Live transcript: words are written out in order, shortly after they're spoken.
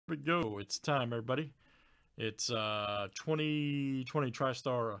we go. It's time, everybody. It's 2020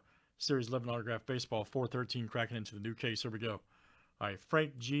 Tristar Series 11 Autograph Baseball 413 cracking into the new case. Here we go. All right,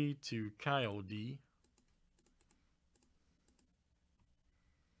 Frank G to Kyle D.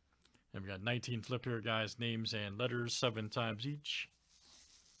 And we got 19 flip here, guys. Names and letters 7 times each.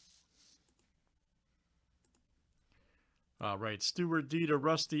 All right, Stuart D to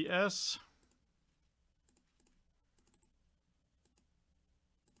Rusty S.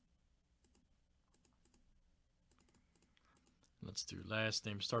 Let's do last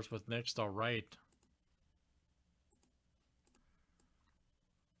name starts with next. All right.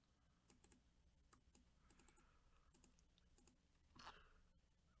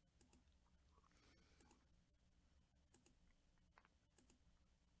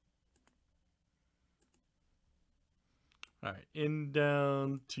 All right, N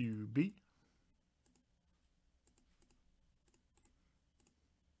down to B.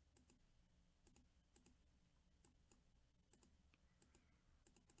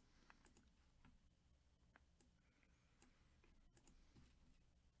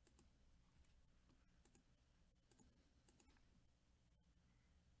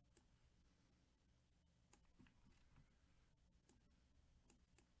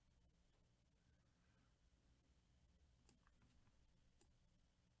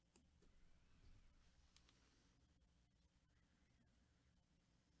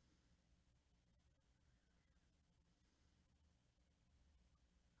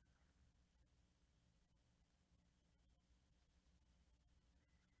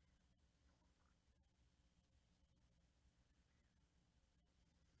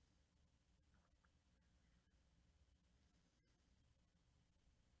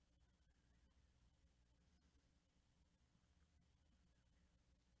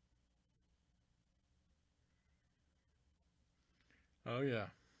 Oh, yeah.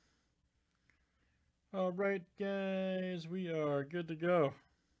 All right, guys, we are good to go.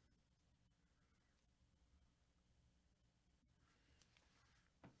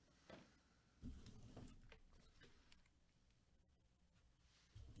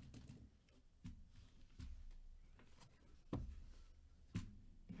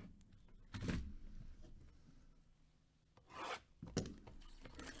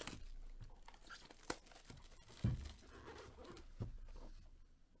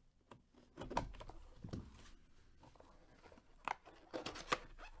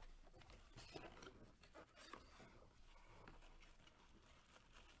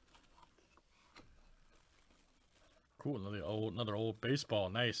 Cool, another old baseball.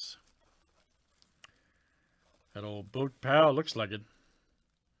 Nice. That old book pal looks like it,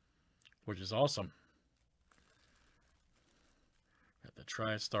 which is awesome. Got the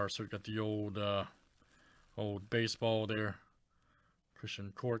Tristar, so we got the old baseball there.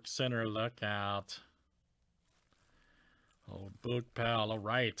 Christian Cork center, look out. Old book pal, all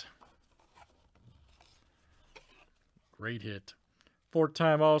right. Great hit.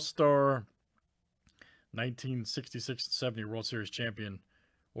 4-time All-Star. 1966-70 World Series champion,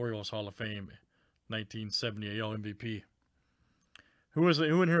 Orioles Hall of Fame, 1970 AL MVP. Who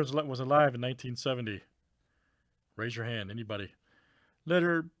in here was alive in 1970? Raise your hand, anybody.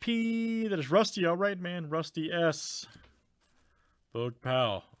 Letter P, that is Rusty, all right, man. Rusty S. Boog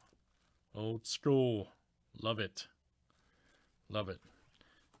Powell. Old school. Love it. Love it.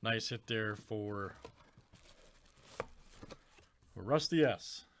 Nice hit there for Rusty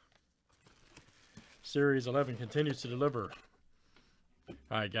S. Series 11 continues to deliver.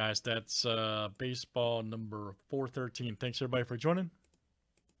 All right, guys, that's baseball number 413. Thanks, everybody, for joining.